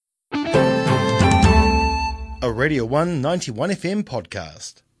A Radio 1 91 FM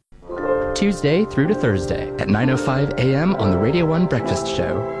podcast. Tuesday through to Thursday at 9:05 a.m. on the Radio 1 Breakfast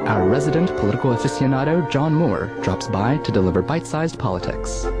Show, our resident political aficionado John Moore drops by to deliver bite-sized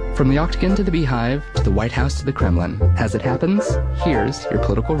politics. From the Octagon to the Beehive, to the White House to the Kremlin. As it happens, here's your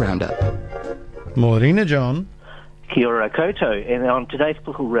political roundup. Morena, John. Kia ora koutou, and on today's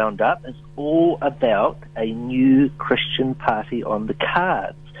political roundup, it's all about a new Christian party on the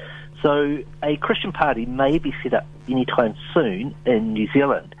cards. So a Christian party may be set up anytime soon in New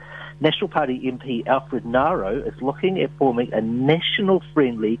Zealand. National Party MP Alfred Naro is looking at forming a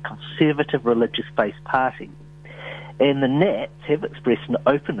national-friendly, conservative religious-based party. And the Nats have expressed an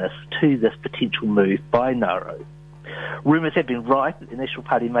openness to this potential move by Naro. Rumours have been rife that the National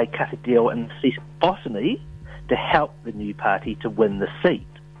Party may cut a deal in the seat of Botany to help the new party to win the seat,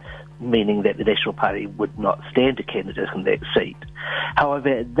 meaning that the National Party would not stand a candidate in that seat. However,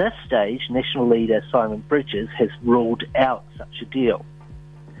 at this stage, National leader Simon Bridges has ruled out such a deal.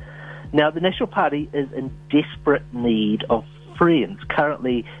 Now, the National Party is in desperate need of friends.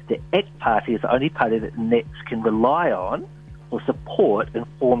 Currently, the ACT Party is the only party that the Nats can rely on for support in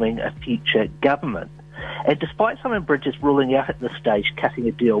forming a future government. And despite Simon Bridges ruling out at this stage cutting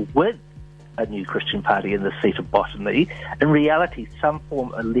a deal with a new Christian party in the seat of Botany, in reality, some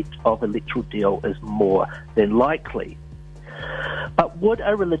form of electoral deal is more than likely. But would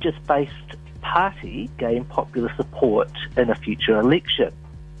a religious-based party gain popular support in a future election?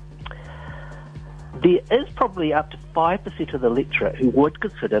 There is probably up to 5% of the electorate who would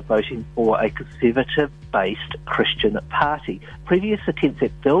consider voting for a conservative-based Christian party. Previous attempts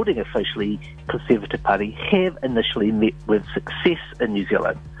at building a socially conservative party have initially met with success in New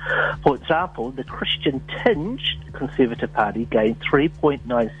Zealand. For example, the Christian-tinged Conservative Party gained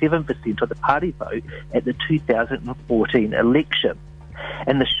 3.97% of the party vote at the 2014 election.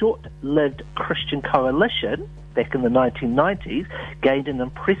 And the short-lived Christian Coalition, back in the 1990s, gained an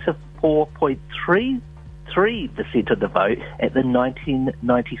impressive 4.33% of the vote at the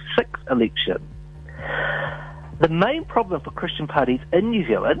 1996 election. The main problem for Christian parties in New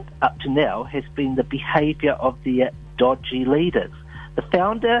Zealand, up to now, has been the behaviour of their dodgy leaders. The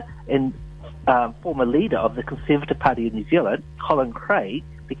founder and former leader of the Conservative Party in New Zealand, Colin Craig,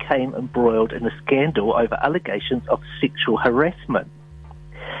 became embroiled in a scandal over allegations of sexual harassment.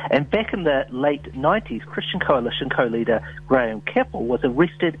 And back in the late 90s, Christian Coalition co-leader Graham Keppel was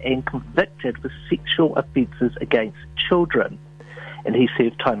arrested and convicted for sexual offences against children, and he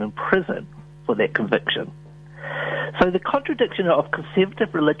served time in prison for that conviction. So the contradiction of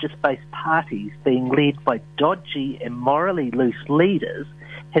conservative religious-based parties being led by dodgy and morally loose leaders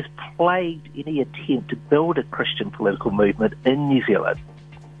has plagued any attempt to build a Christian political movement in New Zealand.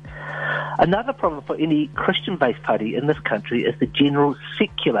 Another problem for any Christian-based party in this country is the general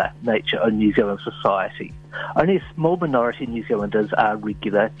secular nature of New Zealand society. Only a small minority of New Zealanders are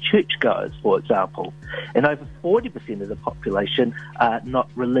regular churchgoers, for example, and over 40% of the population are not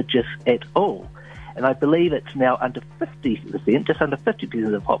religious at all. And I believe it's now under 50%, just under 50%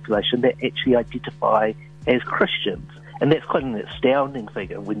 of the population that actually identify as Christians. And that's quite an astounding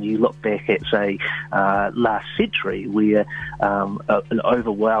figure when you look back at, say, last century, where an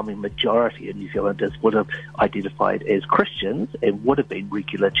overwhelming majority of New Zealanders would have identified as Christians and would have been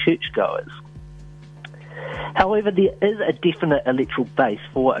regular churchgoers. However, there is a definite electoral base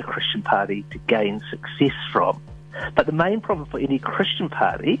for a Christian party to gain success from. But the main problem for any Christian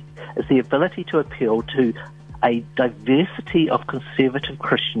party is the ability to appeal to a diversity of conservative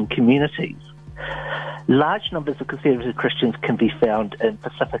Christian communities. Large numbers of conservative Christians can be found in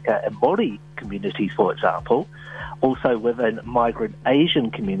Pacifica and Māori communities, for example, also within migrant Asian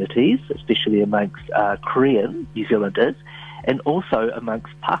communities, especially amongst Korean New Zealanders, and also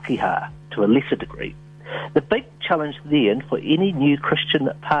amongst Pākehā to a lesser degree. The big challenge then for any new Christian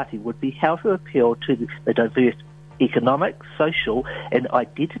party would be how to appeal to the diverse economic, social and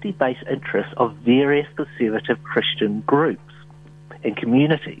identity-based interests of various conservative Christian groups and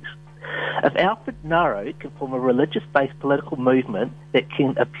communities. If Alfred Naro can form a religious-based political movement that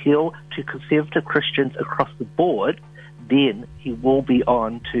can appeal to conservative Christians across the board, then he will be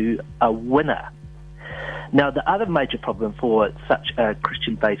on to a winner. Now, the other major problem for such a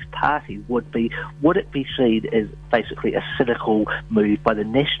Christian-based party would it be seen as basically a cynical move by the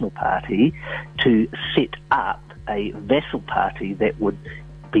National Party to set up a vassal party that would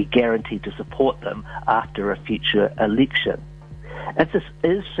be guaranteed to support them after a future election. If this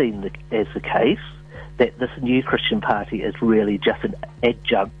is seen as the case, that this new Christian party is really just an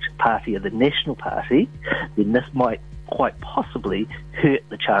adjunct party of the National Party, then this might quite possibly hurt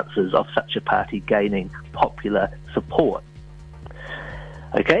the chances of such a party gaining popular support.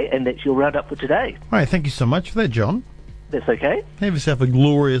 Okay, and that's your roundup for today. All right, thank you so much for that, John. That's okay. Have yourself a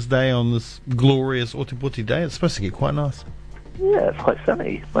glorious day on this glorious Ōtepoti day. It's supposed to get quite nice. Yeah, it's quite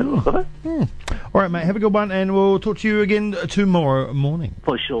sunny. By the look of it. All right, mate, have a good one, and we'll talk to you again tomorrow morning.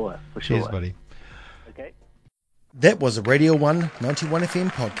 For sure. Cheers, buddy. Okay. That was a Radio 1 91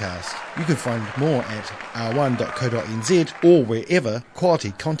 FM podcast. You can find more at r1.co.nz or wherever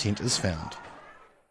quality content is found.